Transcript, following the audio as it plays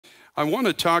I want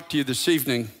to talk to you this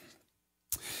evening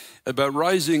about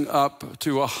rising up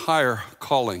to a higher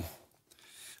calling,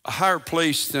 a higher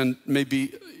place than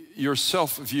maybe your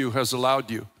self-view has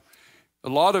allowed you. A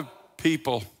lot of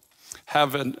people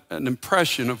have an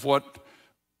impression of what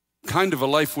kind of a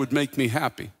life would make me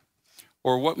happy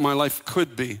or what my life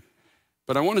could be.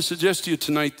 But I want to suggest to you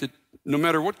tonight that no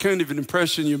matter what kind of an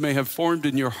impression you may have formed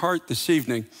in your heart this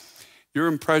evening, your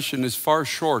impression is far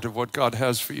short of what God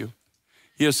has for you.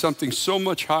 He has something so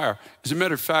much higher. As a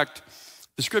matter of fact,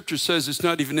 the scripture says it's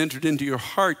not even entered into your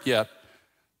heart yet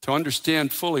to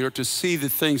understand fully or to see the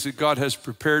things that God has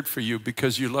prepared for you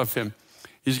because you love him.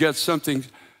 He's got something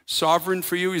sovereign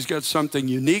for you. He's got something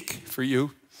unique for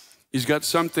you. He's got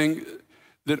something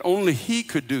that only he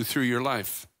could do through your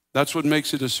life. That's what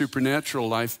makes it a supernatural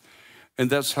life,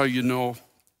 and that's how you know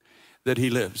that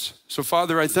he lives. So,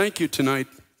 Father, I thank you tonight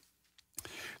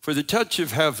for the touch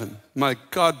of heaven. My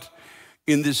God,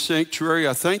 in this sanctuary,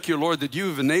 I thank you, Lord, that you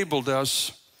have enabled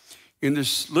us in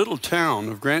this little town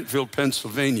of Grantville,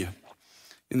 Pennsylvania,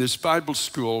 in this Bible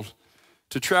school,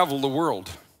 to travel the world.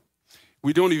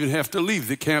 We don't even have to leave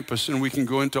the campus, and we can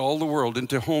go into all the world,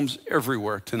 into homes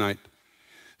everywhere tonight.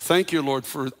 Thank you, Lord,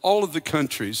 for all of the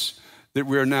countries that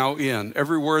we are now in,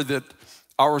 everywhere that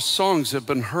our songs have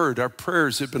been heard, our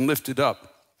prayers have been lifted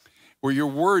up, where your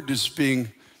word is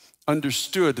being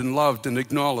understood and loved and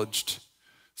acknowledged.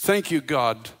 Thank you,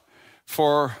 God,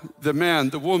 for the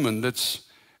man, the woman that's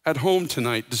at home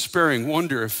tonight, despairing,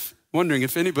 wondering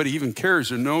if anybody even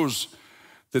cares or knows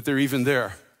that they're even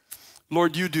there.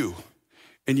 Lord, you do,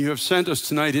 and you have sent us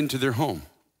tonight into their home,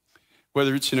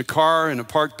 whether it's in a car, in a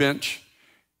park bench,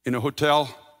 in a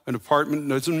hotel, an apartment,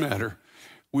 doesn't matter.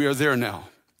 We are there now.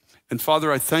 And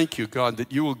Father, I thank you, God,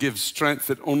 that you will give strength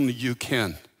that only you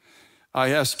can. I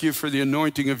ask you for the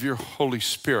anointing of your Holy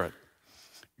Spirit.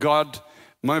 God,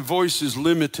 my voice is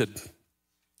limited,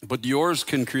 but yours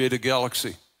can create a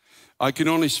galaxy. I can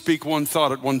only speak one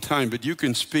thought at one time, but you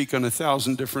can speak on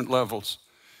 1,000 different levels.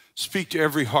 Speak to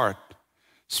every heart.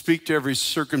 Speak to every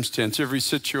circumstance, every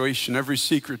situation, every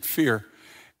secret fear,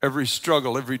 every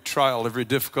struggle, every trial, every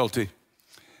difficulty.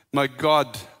 My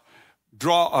God,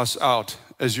 draw us out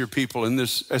as your people in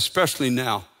this, especially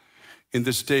now, in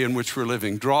this day in which we're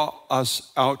living. Draw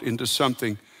us out into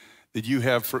something that you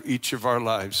have for each of our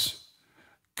lives.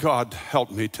 God,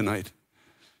 help me tonight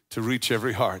to reach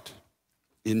every heart.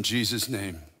 In Jesus'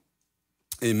 name,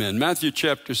 amen. Matthew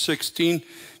chapter 16,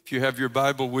 if you have your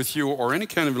Bible with you or any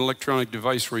kind of electronic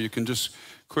device where you can just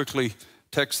quickly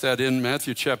text that in.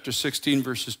 Matthew chapter 16,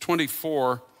 verses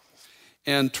 24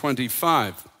 and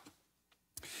 25.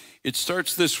 It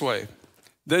starts this way.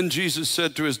 Then Jesus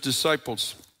said to his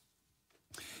disciples,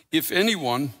 "If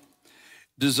anyone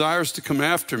desires to come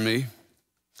after me,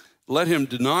 let him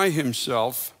deny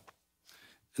himself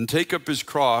and take up his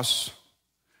cross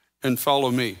and follow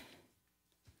me.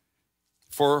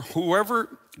 For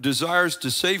whoever desires to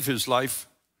save his life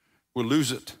will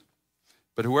lose it,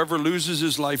 but whoever loses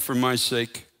his life for my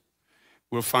sake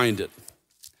will find it."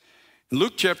 In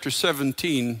Luke chapter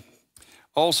 17,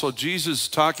 also Jesus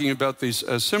talking about these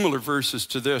similar verses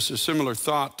to this, a similar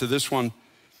thought to this one,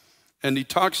 and he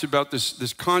talks about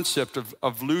this concept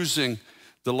of losing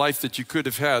the life that you could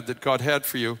have had, that God had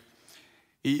for you.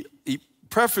 He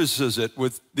prefaces it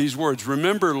with these words,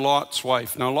 "Remember Lot's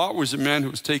wife." Now, Lot was a man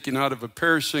who was taken out of a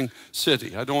perishing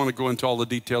city. I don't want to go into all the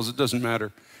details. It doesn't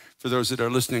matter for those that are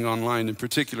listening online in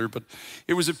particular, but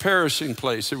it was a perishing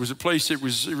place. It was a place that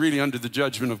was really under the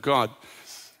judgment of God.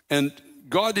 And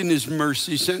God in his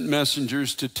mercy sent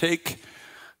messengers to take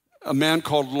a man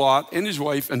called Lot and his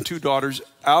wife and 2 daughters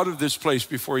out of this place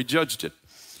before he judged it.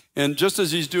 And just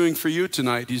as he's doing for you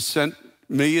tonight, he's sent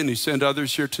me and he sent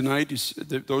others here tonight,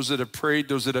 those that have prayed,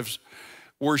 those that have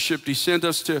worshiped, he sent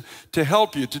us to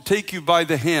help you, to take you by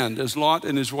the hand as Lot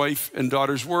and his wife and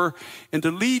daughters were, and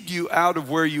to lead you out of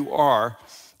where you are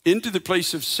into the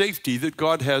place of safety that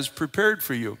God has prepared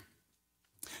for you.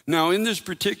 Now, in this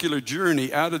particular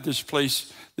journey out of this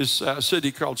place, this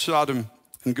city called Sodom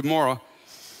and Gomorrah,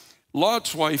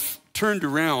 Lot's wife turned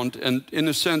around and, in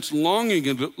a sense,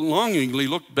 longingly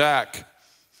looked back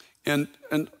and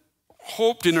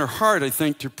hoped in her heart, I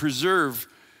think, to preserve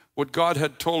what God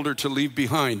had told her to leave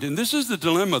behind. And this is the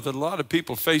dilemma that a lot of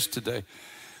people face today.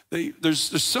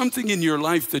 There's something in your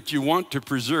life that you want to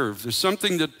preserve. There's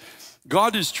something that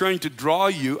God is trying to draw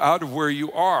you out of where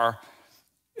you are.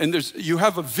 And you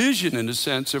have a vision, in a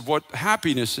sense, of what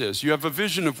happiness is. You have a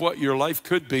vision of what your life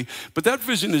could be. But that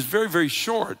vision is very, very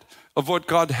short of what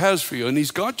God has for you. And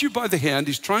he's got you by the hand.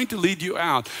 He's trying to lead you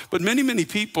out. But many, many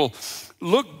people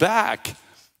look back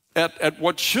at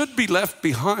what should be left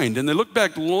behind. And they look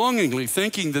back longingly,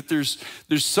 thinking that there's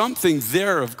something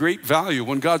there of great value,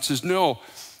 when God says, no,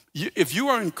 if you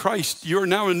are in Christ, you're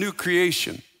now a new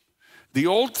creation. The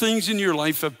old things in your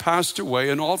life have passed away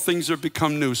and all things have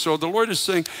become new. So the Lord is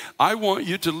saying, I want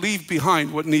you to leave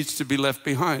behind what needs to be left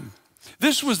behind.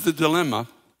 This was the dilemma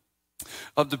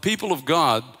of the people of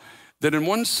God that in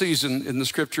one season in the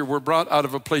scripture were brought out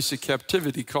of a place of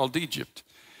captivity called Egypt.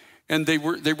 And they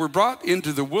were brought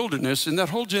into the wilderness, and that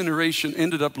whole generation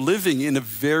ended up living in a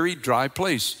very dry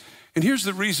place. And here's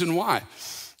the reason why.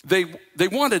 They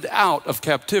wanted out of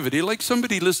captivity, like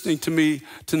somebody listening to me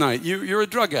tonight. You're a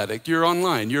drug addict, you're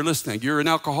online, you're listening, you're an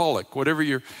alcoholic, whatever,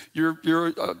 you're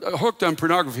hooked on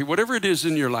pornography, whatever it is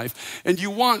in your life, and you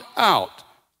want out.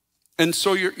 And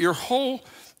so your whole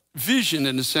vision,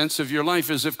 in a sense, of your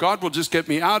life is, if God will just get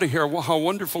me out of here, well, how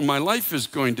wonderful my life is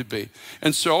going to be.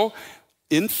 And so,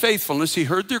 in faithfulness, he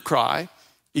heard their cry,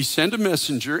 he sent a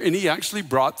messenger, and he actually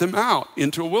brought them out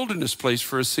into a wilderness place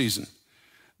for a season.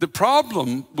 The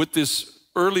problem with this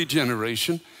early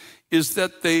generation is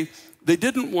that they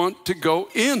didn't want to go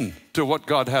into what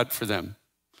God had for them.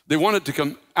 They wanted to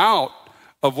come out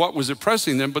of what was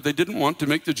oppressing them, but they didn't want to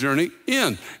make the journey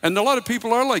in. And a lot of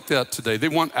people are like that today. They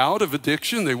want out of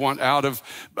addiction. They want out of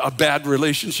a bad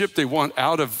relationship. They want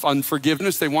out of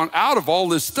unforgiveness. They want out of all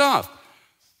this stuff.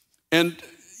 And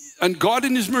God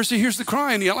in his mercy hears the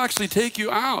cry, and he'll actually take you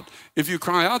out if you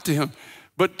cry out to him.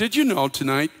 But did you know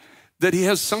tonight that he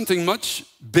has something much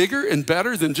bigger and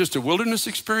better than just a wilderness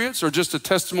experience or just a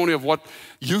testimony of what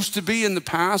used to be in the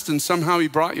past and somehow he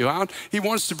brought you out? He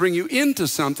wants to bring you into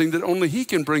something that only he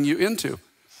can bring you into.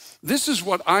 This is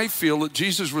what I feel that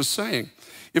Jesus was saying.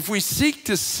 If we seek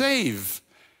to save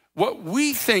what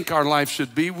we think our life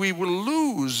should be, we will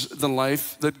lose the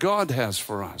life that God has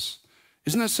for us.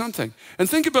 Isn't that something? And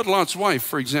think about Lot's wife,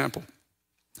 for example.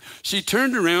 She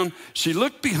turned around, she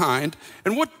looked behind,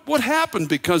 and what happened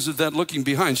because of that looking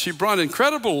behind? She brought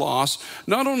incredible loss,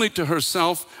 not only to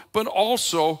herself, but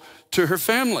also to her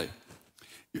family.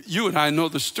 You and I know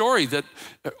the story that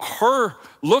her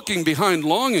looking behind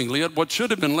longingly at what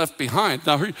should have been left behind.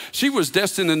 Now, she was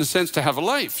destined, in a sense, to have a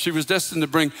life. She was destined to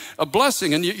bring a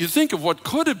blessing, and you think of what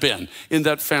could have been in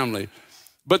that family.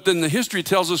 But then the history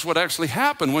tells us what actually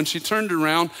happened. When she turned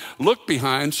around, looked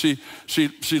behind, she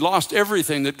lost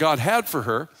everything that God had for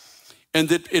her, and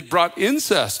that it brought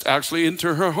incest actually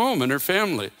into her home and her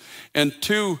family. And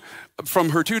from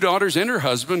her two daughters and her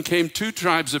husband came two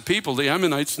tribes of people, the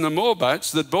Ammonites and the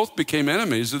Moabites, that both became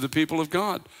enemies of the people of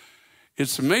God.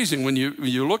 It's amazing when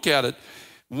you look at it.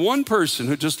 One person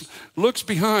who just looks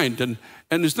behind and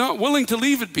is not willing to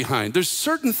leave it behind. There's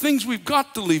certain things we've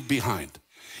got to leave behind.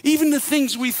 Even the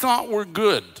things we thought were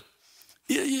good.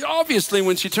 Obviously,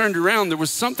 when she turned around,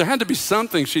 there had to be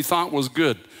something she thought was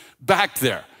good back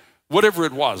there, whatever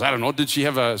it was. I don't know. Did she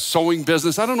have a sewing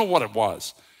business? I don't know what it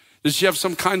was. Did she have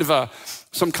some kind of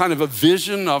a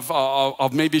vision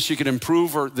of maybe she could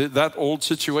improve that old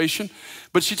situation?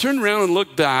 But she turned around and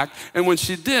looked back, and when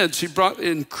she did, she brought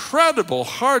incredible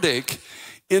heartache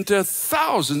into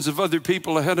thousands of other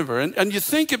people ahead of her. And you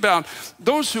think about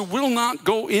those who will not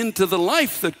go into the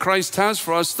life that Christ has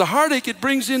for us, the heartache it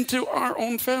brings into our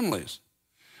own families,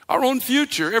 our own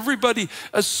future. Everybody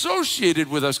associated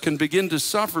with us can begin to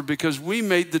suffer because we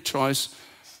made the choice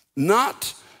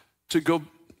not to go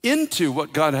into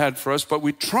what God had for us, but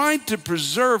we tried to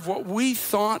preserve what we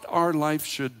thought our life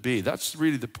should be. That's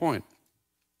really the point.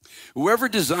 Whoever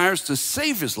desires to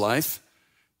save his life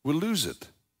will lose it.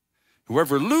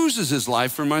 Whoever loses his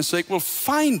life for my sake will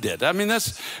find it. I mean,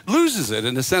 loses it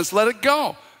in a sense. Let it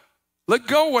go. Let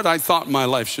go what I thought my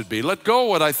life should be. Let go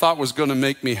what I thought was going to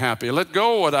make me happy. Let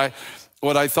go what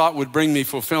I thought would bring me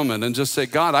fulfillment, and just say,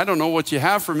 God, I don't know what you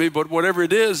have for me, but whatever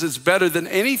it is, it's better than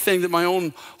anything that my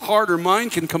own heart or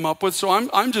mind can come up with. So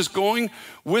I'm just going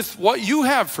with what you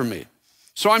have for me.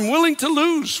 So I'm willing to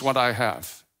lose what I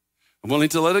have. I'm willing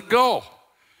to let it go,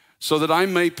 so that I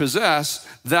may possess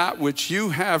that which you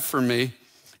have for me,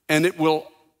 and it will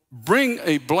bring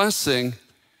a blessing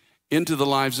into the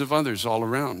lives of others all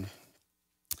around.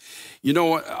 You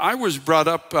know, I was brought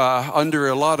up under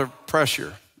a lot of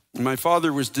pressure. My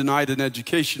father was denied an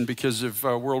education because of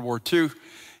World War II.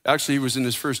 Actually, he was in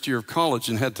his first year of college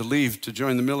and had to leave to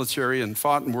join the military and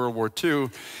fought in World War II.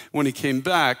 When he came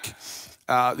back,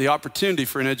 the opportunity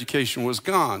for an education was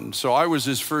gone. So I was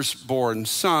his firstborn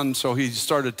son, so he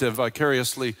started to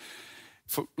vicariously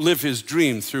live his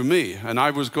dream through me. And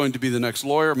I was going to be the next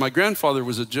lawyer. My grandfather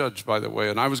was a judge, by the way,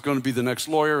 and I was going to be the next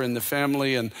lawyer in the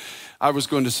family, and I was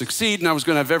going to succeed, and I was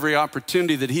going to have every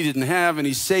opportunity that he didn't have, and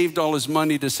he saved all his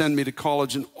money to send me to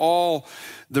college and all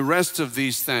the rest of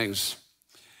these things.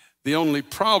 The only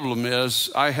problem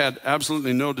is I had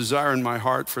absolutely no desire in my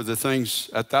heart for the things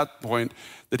at that point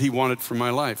that he wanted for my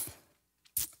life.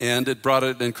 And it brought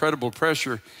an incredible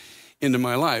pressure into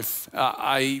my life.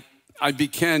 I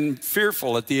became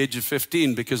fearful at the age of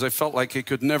 15 because I felt like I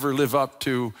could never live up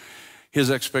to his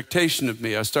expectation of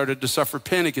me. I started to suffer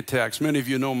panic attacks. Many of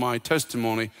you know my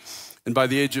testimony. And by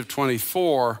the age of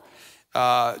 24,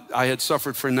 I had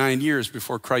suffered for 9 years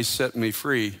before Christ set me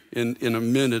free in a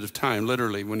minute of time,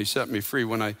 literally, when he set me free,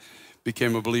 when I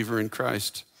became a believer in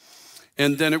Christ.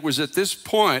 And then it was at this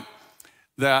point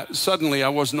that suddenly I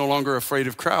was no longer afraid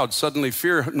of crowds. Suddenly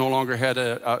fear no longer had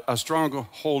a strong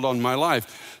hold on my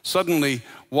life. Suddenly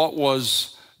what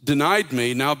was denied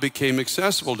me now became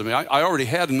accessible to me. I already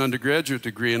had an undergraduate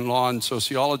degree in law and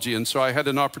sociology, and so I had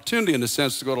an opportunity in a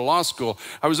sense to go to law school.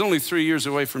 I was only 3 years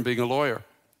away from being a lawyer.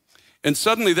 And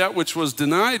suddenly that which was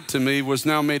denied to me was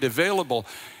now made available.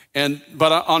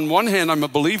 But on one hand, I'm a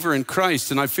believer in Christ,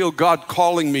 and I feel God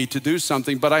calling me to do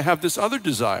something, but I have this other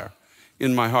desire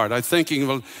in my heart. I'm thinking,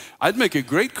 well, I'd make a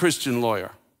great Christian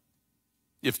lawyer,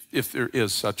 if there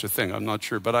is such a thing. I'm not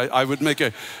sure, but I would make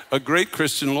a great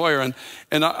Christian lawyer.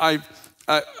 And I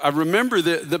remember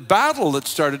the battle that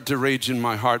started to rage in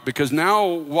my heart, because now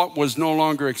what was no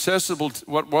longer accessible,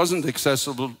 what wasn't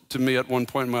accessible to me at one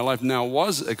point in my life now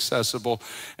was accessible.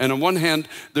 And on one hand,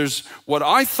 there's what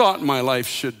I thought my life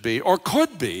should be or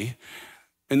could be.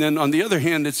 And then on the other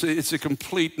hand, it's a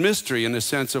complete mystery in the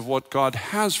sense of what God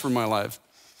has for my life.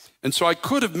 And so I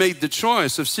could have made the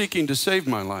choice of seeking to save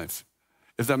my life,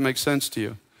 if that makes sense to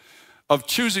you, of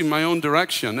choosing my own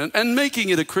direction and making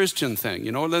it a Christian thing,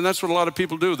 you know. And that's what a lot of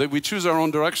people do. We choose our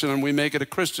own direction and we make it a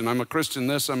Christian. I'm a Christian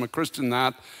this, I'm a Christian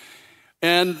that.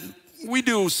 And we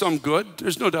do some good,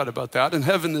 there's no doubt about that. And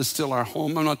heaven is still our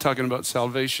home. I'm not talking about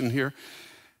salvation here.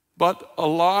 But a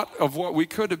lot of what we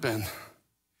could have been.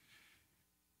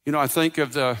 You know, I think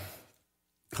of the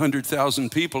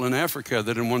 100,000 people in Africa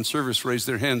that in one service raised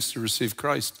their hands to receive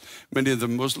Christ, many of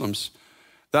them Muslims.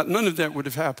 None of that would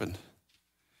have happened.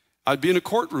 I'd be in a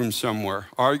courtroom somewhere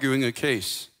arguing a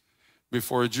case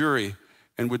before a jury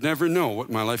and would never know what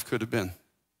my life could have been.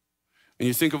 And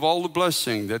you think of all the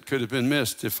blessing that could have been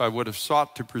missed if I would have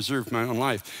sought to preserve my own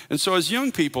life. And so as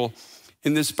young people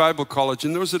in this Bible college,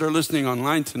 and those that are listening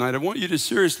online tonight, I want you to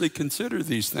seriously consider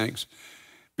these things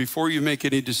before you make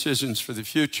any decisions for the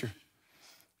future.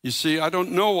 You see, I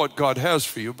don't know what God has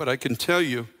for you, but I can tell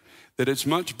you that it's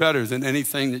much better than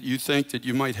anything that you think that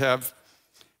you might have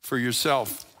for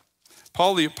yourself.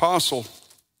 Paul the Apostle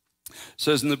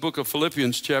says in the book of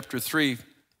Philippians chapter 3,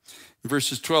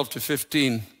 verses 12 to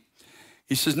 15,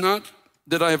 he says, not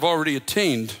that I have already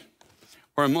attained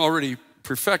or I'm already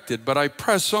perfected, but I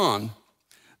press on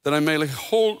that I may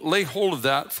lay hold of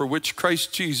that for which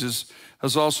Christ Jesus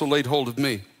has also laid hold of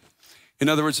me. In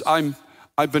other words,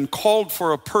 I've been called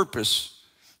for a purpose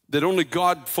that only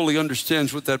God fully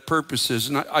understands what that purpose is.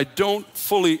 And I don't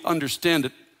fully understand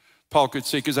it, Paul could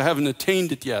say, because I haven't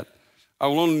attained it yet. I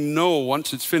will only know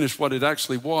once it's finished what it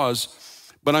actually was.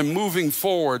 But I'm moving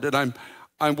forward, and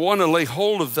I want to lay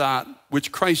hold of that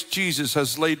which Christ Jesus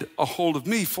has laid a hold of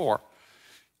me for.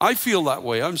 I feel that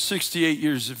way. I'm 68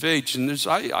 years of age, and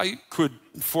I could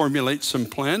formulate some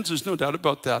plans. There's no doubt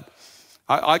about that.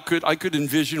 I could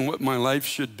envision what my life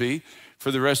should be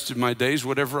for the rest of my days,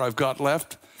 whatever I've got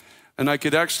left. And I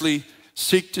could actually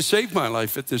seek to save my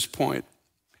life at this point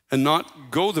and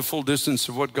not go the full distance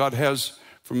of what God has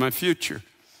for my future.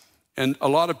 And a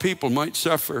lot of people might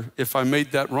suffer if I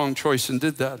made that wrong choice and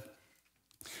did that.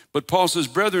 But Paul says,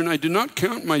 brethren, I do not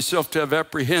count myself to have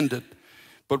apprehended,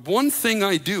 but one thing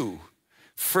I do,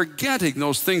 forgetting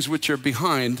those things which are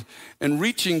behind and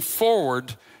reaching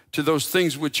forward to those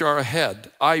things which are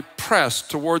ahead, I press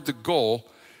toward the goal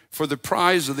for the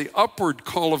prize of the upward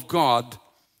call of God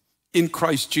in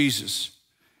Christ Jesus.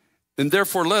 And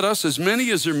therefore let us, as many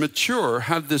as are mature,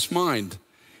 have this mind.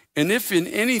 And if in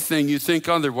anything you think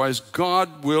otherwise,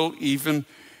 God will even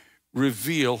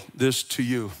reveal this to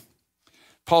you.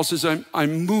 Paul says,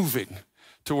 I'm moving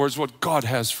towards what God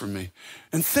has for me.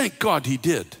 And thank God he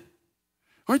did.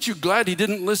 Aren't you glad he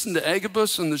didn't listen to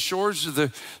Agabus on the shores of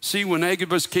the sea when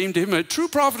Agabus came to him, a true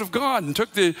prophet of God, and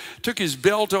took his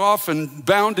belt off and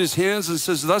bound his hands and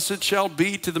says, thus it shall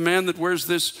be to the man that wears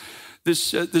this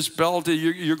belt.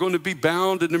 You're going to be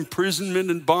bound, and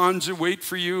imprisonment and bonds await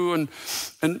for you. And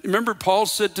remember, Paul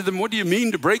said to them, what do you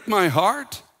mean to break my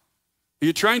heart? Are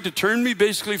you trying to turn me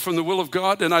basically from the will of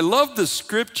God? And I love the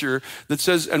scripture that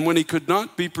says, and when he could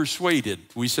not be persuaded,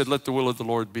 we said, let the will of the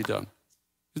Lord be done.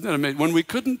 Isn't that amazing? When we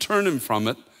couldn't turn him from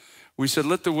it, we said,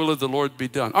 let the will of the Lord be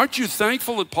done. Aren't you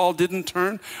thankful that Paul didn't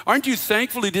turn? Aren't you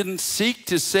thankful he didn't seek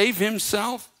to save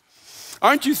himself?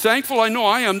 Aren't you thankful? I know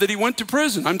I am, that he went to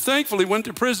prison. I'm thankful he went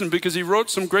to prison because he wrote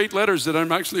some great letters that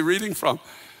I'm actually reading from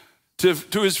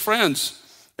to his friends.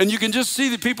 And you can just see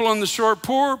the people on the shore.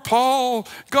 Poor Paul,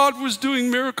 God was doing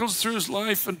miracles through his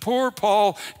life, and poor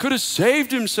Paul could have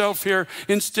saved himself here.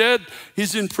 Instead,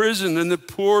 he's in prison, and the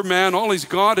poor man, all he's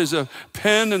got is a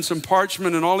pen and some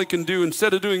parchment, and all he can do,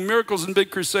 instead of doing miracles and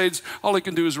big crusades, all he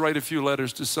can do is write a few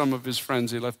letters to some of his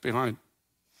friends he left behind.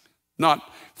 Not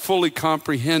fully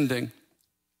comprehending.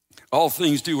 All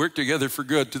things do work together for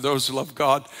good to those who love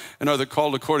God and are the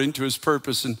called according to his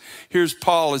purpose. And here's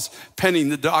Paul is penning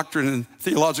the doctrine and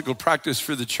theological practice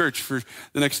for the church for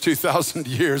the next 2,000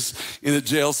 years in a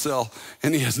jail cell.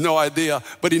 And he has no idea,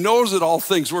 but he knows that all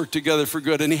things work together for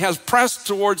good. And he has pressed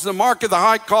towards the mark of the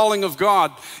high calling of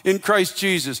God in Christ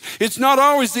Jesus. It's not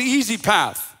always the easy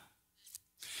path.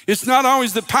 It's not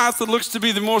always the path that looks to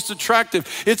be the most attractive.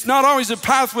 It's not always a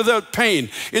path without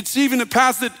pain. It's even a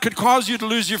path that could cause you to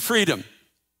lose your freedom.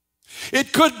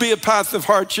 It could be a path of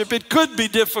hardship. It could be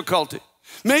difficulty.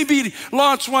 Maybe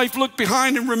Lot's wife looked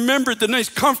behind and remembered the nice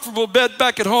comfortable bed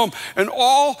back at home, and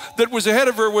all that was ahead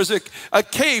of her was a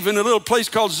cave in a little place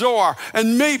called Zoar.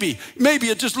 And maybe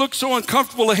it just looked so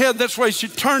uncomfortable ahead, that's why she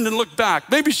turned and looked back.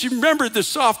 Maybe she remembered the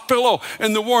soft pillow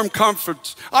and the warm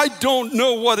comforts. I don't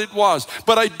know what it was,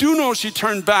 but I do know she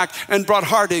turned back and brought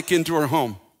heartache into her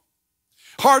home.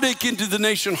 Heartache into the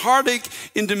nation, heartache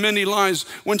into many lives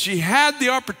when she had the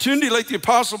opportunity, like the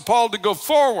Apostle Paul, to go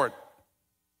forward.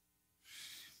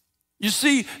 You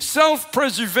see,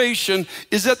 self-preservation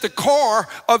is at the core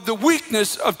of the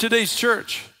weakness of today's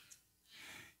church.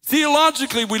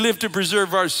 Theologically, we live to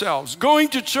preserve ourselves. Going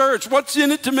to church, what's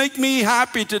in it to make me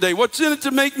happy today? What's in it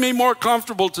to make me more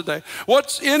comfortable today?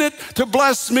 What's in it to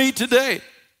bless me today?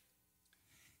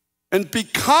 And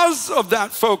because of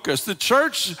that focus, the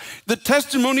church, the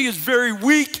testimony is very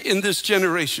weak in this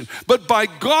generation. But by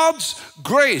God's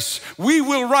grace, we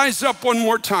will rise up one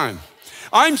more time.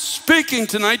 I'm speaking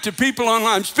tonight to people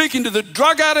online. I'm speaking to the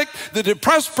drug addict, the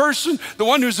depressed person, the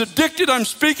one who's addicted. I'm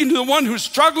speaking to the one who's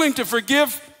struggling to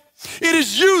forgive. It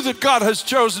is you that God has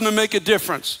chosen to make a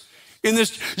difference in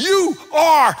this. You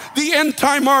are the end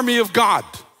time army of God.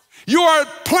 You are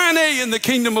plan A in the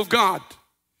kingdom of God.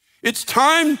 It's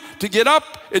time to get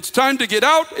up. It's time to get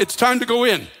out. It's time to go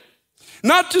in.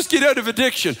 Not just get out of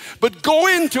addiction, but go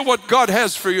into what God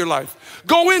has for your life.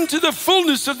 Go into the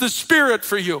fullness of the Spirit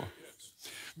for you.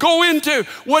 Go into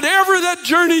whatever that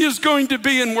journey is going to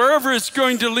be and wherever it's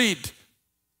going to lead.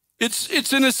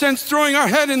 It's in a sense throwing our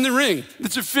head in the ring.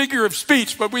 It's a figure of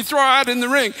speech, but we throw our head in the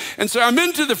ring and say, I'm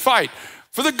into the fight.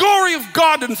 For the glory of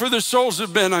God and for the souls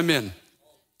of men, I'm in.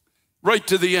 Right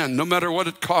to the end. No matter what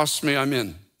it costs me, I'm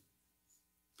in.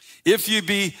 If you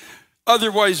be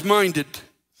otherwise minded,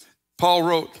 Paul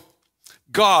wrote,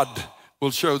 God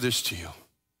will show this to you.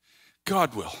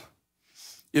 God will.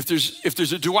 If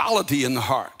there's a duality in the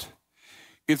heart,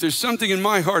 if there's something in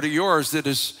my heart or yours that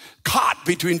is caught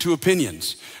between two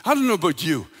opinions, I don't know about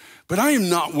you, but I am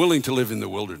not willing to live in the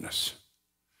wilderness.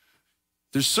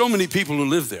 There's so many people who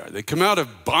live there. They come out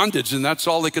of bondage and that's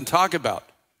all they can talk about.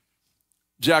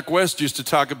 Jack West used to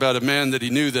talk about a man that he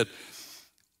knew that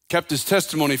kept his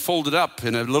testimony folded up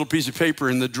in a little piece of paper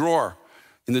in the drawer,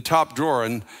 in the top drawer,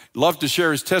 and loved to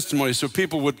share his testimony. So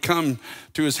people would come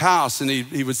to his house and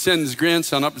he would send his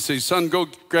grandson up and say,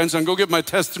 grandson, go get my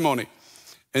testimony.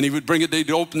 And he would bring it,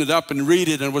 they'd open it up and read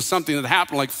it, and it was something that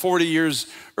happened like 40 years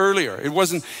earlier. It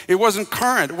wasn't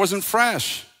current, it wasn't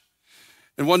fresh.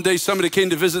 And one day somebody came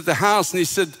to visit the house and he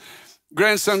said,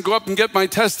 grandson, go up and get my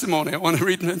testimony. I want to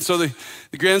read it. And so the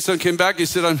grandson came back, he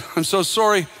said, I'm so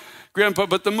sorry, Grandpa,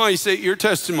 but the mice ate your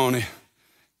testimony.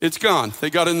 It's gone. They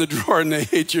got in the drawer and they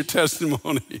ate your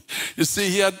testimony. You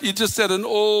see, he just had an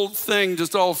old thing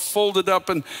just all folded up.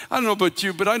 And I don't know about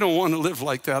you, but I don't want to live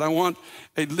like that. I want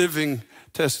a living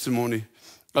testimony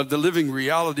of the living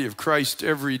reality of Christ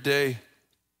every day.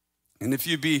 And if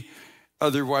you be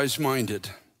otherwise minded.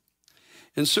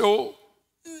 And so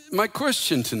my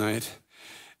question tonight,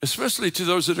 especially to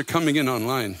those that are coming in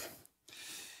online,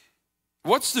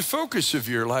 what's the focus of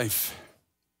your life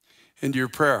and your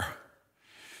prayer?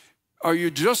 Are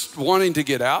you just wanting to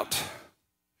get out,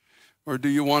 or do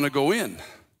you want to go in?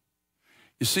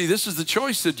 You see, this is the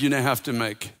choice that you now have to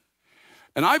make.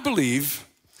 And I believe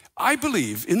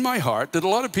in my heart that a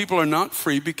lot of people are not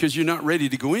free because you're not ready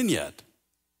to go in yet.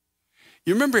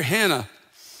 You remember Hannah,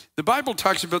 The Bible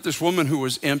talks about this woman who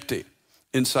was empty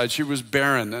inside. She was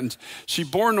barren and she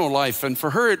bore no life. And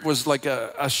for her, it was like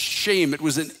a shame. It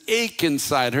was an ache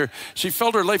inside her. She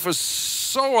felt her life was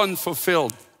so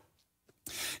unfulfilled.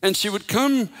 And she would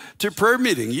come to prayer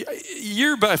meeting.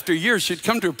 Year after year, she'd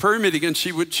come to a prayer meeting and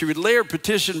she would lay her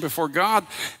petition before God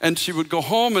and she would go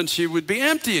home and she would be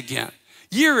empty again,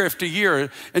 year after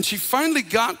year. And she finally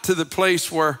got to the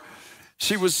place where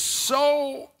she was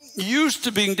so used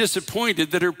to being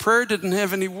disappointed that her prayer didn't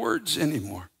have any words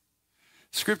anymore.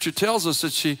 Scripture tells us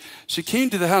that she came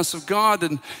to the house of God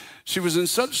and she was in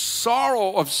such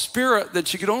sorrow of spirit that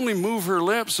she could only move her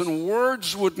lips and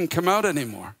words wouldn't come out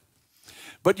anymore.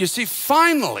 But you see,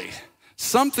 finally,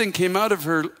 something came out of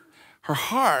her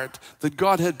heart that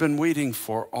God had been waiting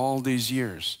for all these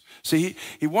years. See,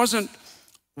 he wasn't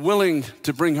willing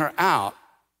to bring her out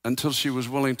until she was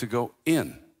willing to go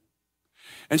in.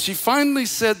 And she finally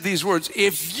said these words,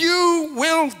 "If you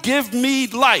will give me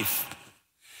life,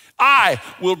 I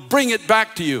will bring it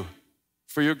back to you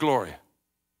for your glory."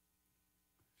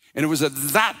 And it was at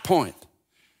that point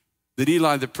that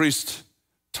Eli the priest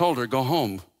told her, "Go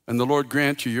home, and the Lord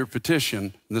grant you your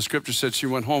petition." And the scripture said she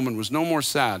went home and was no more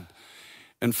sad.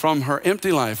 And from her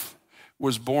empty life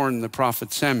was born the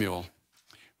prophet Samuel,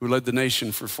 who led the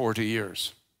nation for 40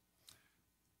 years.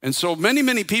 And so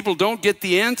many people don't get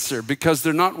the answer because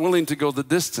they're not willing to go the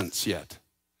distance yet.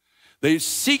 They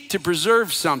seek to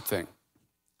preserve something.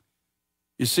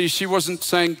 You see, she wasn't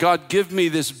saying, "God, give me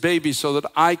this baby so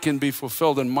that I can be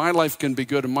fulfilled and my life can be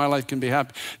good and my life can be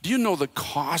happy." Do you know the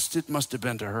cost it must have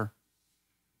been to her?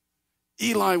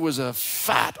 Eli was a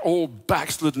fat, old,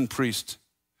 backslidden priest.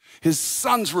 His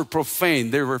sons were profane.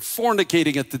 They were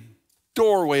fornicating at the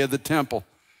doorway of the temple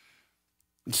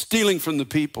and stealing from the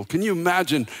people. Can you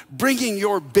imagine bringing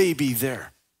your baby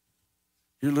there,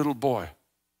 your little boy?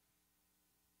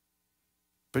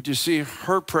 But you see,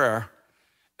 her prayer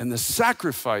and the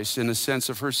sacrifice, in a sense,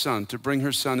 of her son to bring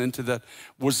her son into that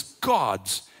was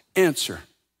God's answer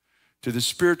to the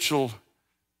spiritual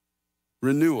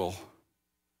renewal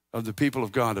of the people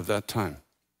of God of that time.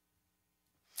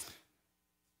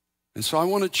 And so I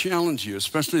want to challenge you,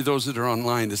 especially those that are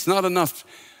online. It's not enough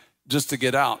just to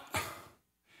get out.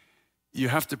 You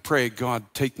have to pray,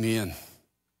 "God, take me in.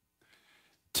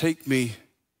 Take me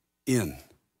in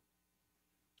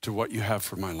to what you have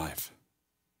for my life."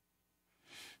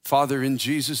 Father, in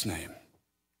Jesus' name,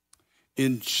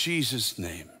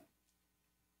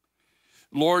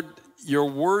 Lord, your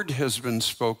word has been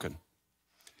spoken.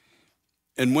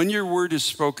 And when your word is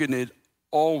spoken, it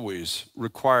always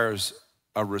requires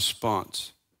a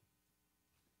response.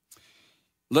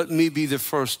 Let me be the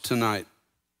first tonight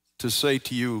to say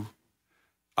to you,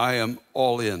 I am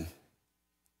all in.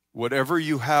 Whatever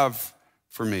you have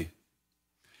for me,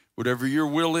 whatever your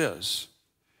will is,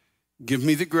 give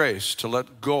me the grace to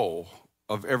let go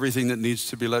of everything that needs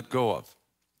to be let go of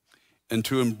and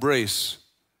to embrace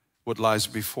what lies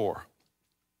before.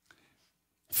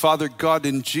 Father God,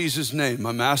 in Jesus' name,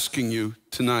 I'm asking you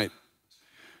tonight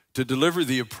to deliver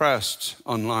the oppressed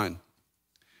online,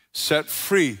 set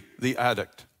free the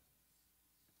addict,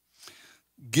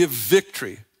 give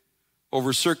victory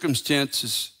over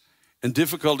circumstances and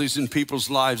difficulties in people's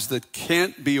lives that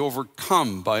can't be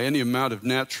overcome by any amount of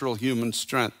natural human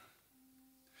strength.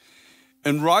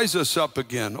 And rise us up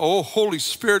again. Oh, Holy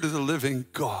Spirit of the living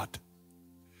God,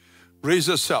 raise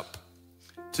us up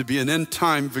to be an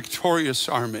end-time victorious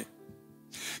army.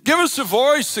 Give us a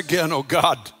voice again, oh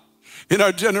God, in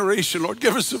our generation, Lord.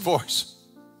 Give us a voice.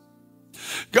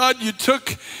 God, you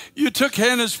took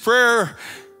Hannah's prayer,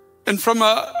 and from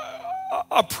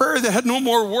a prayer that had no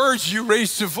more words, you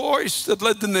raised a voice that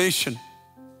led the nation.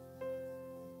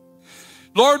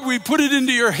 Lord, we put it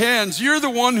into your hands. You're the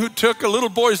one who took a little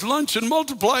boy's lunch and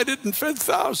multiplied it and fed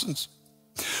thousands.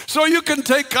 So you can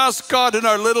take us, God, in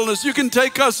our littleness. You can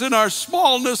take us in our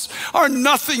smallness, our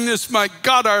nothingness, my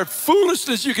God, our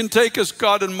foolishness. You can take us,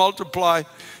 God, and multiply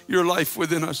your life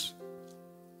within us.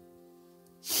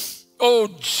 Oh,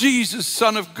 Jesus,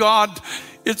 Son of God,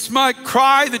 it's my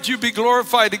cry that you be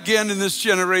glorified again in this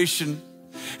generation.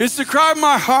 It's the cry of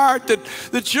my heart that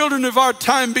the children of our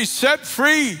time be set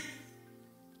free.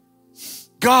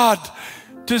 God,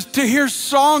 to hear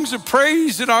songs of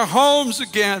praise in our homes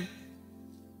again.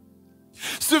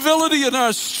 Civility in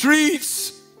our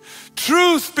streets.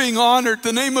 Truth being honored.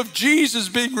 The name of Jesus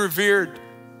being revered.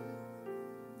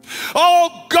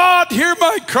 Oh, God, hear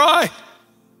my cry.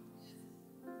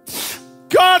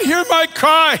 God, hear my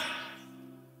cry.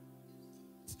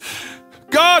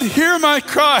 God, hear my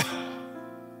cry.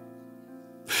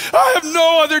 I have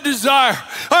no other desire.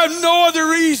 I have no other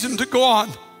reason to go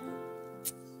on.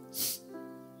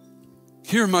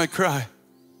 Hear my cry.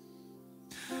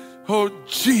 Oh,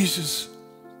 Jesus.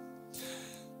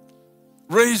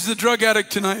 Raise the drug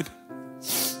addict tonight.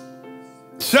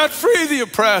 Set free the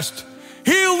oppressed.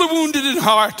 Heal the wounded in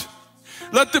heart.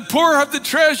 Let the poor have the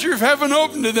treasure of heaven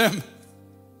open to them.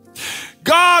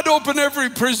 God, open every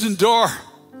prison door.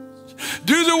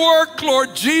 Do the work,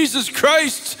 Lord Jesus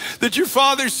Christ, that your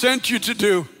Father sent you to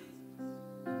do.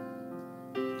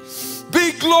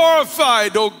 Be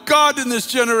glorified, oh God, in this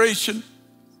generation.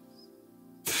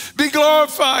 Be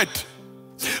glorified.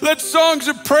 Let songs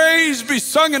of praise be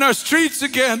sung in our streets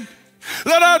again.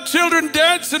 Let our children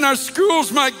dance in our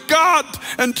schools, my God,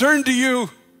 and turn to you.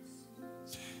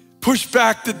 Push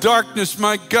back the darkness,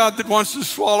 my God, that wants to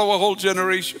swallow a whole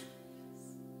generation.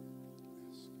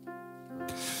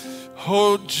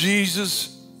 Oh,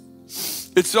 Jesus,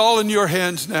 it's all in your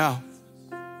hands now.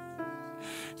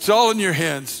 It's all in your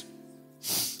hands.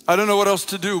 I don't know what else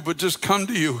to do, but just come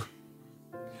to you.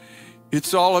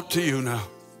 It's all up to you now.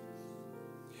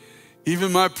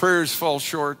 Even my prayers fall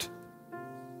short,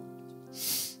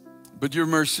 but your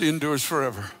mercy endures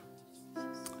forever.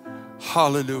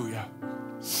 Hallelujah.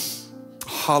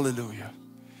 Hallelujah.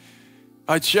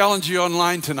 I challenge you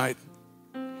online tonight,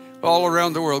 all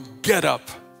around the world, get up.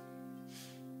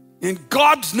 In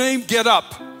God's name, get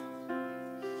up.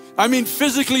 I mean,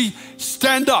 physically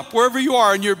stand up wherever you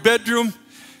are, in your bedroom,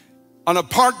 on a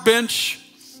park bench,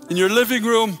 in your living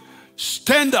room.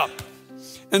 Stand up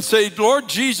and say, Lord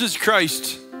Jesus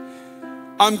Christ,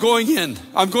 I'm going in.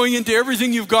 I'm going into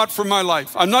everything you've got for my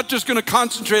life. I'm not just going to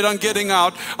concentrate on getting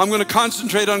out. I'm going to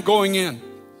concentrate on going in.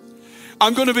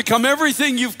 I'm going to become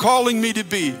everything you've calling me to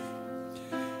be.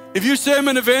 If you say I'm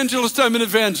an evangelist, I'm an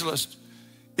evangelist.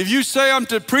 If you say I'm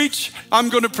to preach, I'm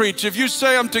going to preach. If you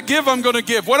say I'm to give, I'm going to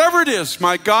give. Whatever it is,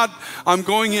 my God, I'm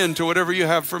going into whatever you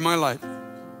have for my life.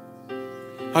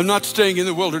 I'm not staying in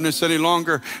the wilderness any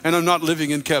longer, and I'm not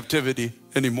living in captivity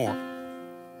anymore.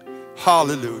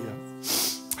 Hallelujah.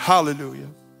 Hallelujah.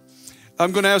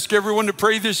 I'm going to ask everyone to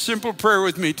pray this simple prayer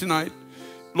with me tonight.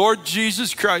 Lord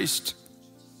Jesus Christ,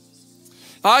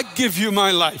 I give you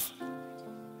my life.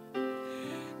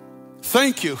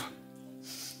 Thank you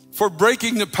for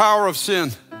breaking the power of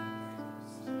sin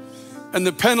and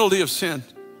the penalty of sin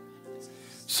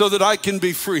so that I can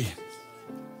be free.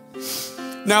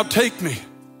 Now take me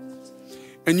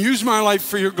and use my life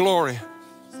for your glory.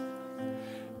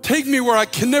 Take me where I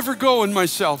can never go in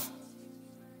myself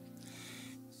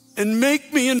and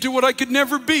make me into what I could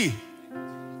never be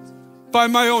by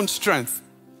my own strength.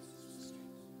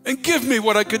 And give me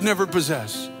what I could never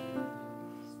possess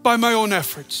by my own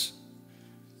efforts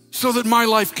so that my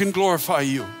life can glorify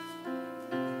you.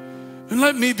 And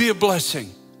let me be a blessing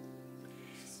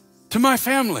to my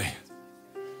family,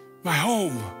 my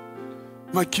home,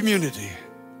 my community,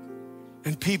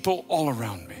 and people all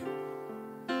around me.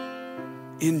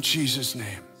 In Jesus'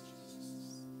 name,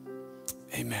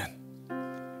 amen.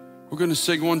 We're going to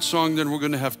sing one song, then we're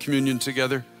going to have communion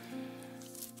together,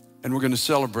 and we're going to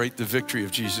celebrate the victory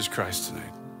of Jesus Christ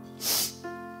tonight.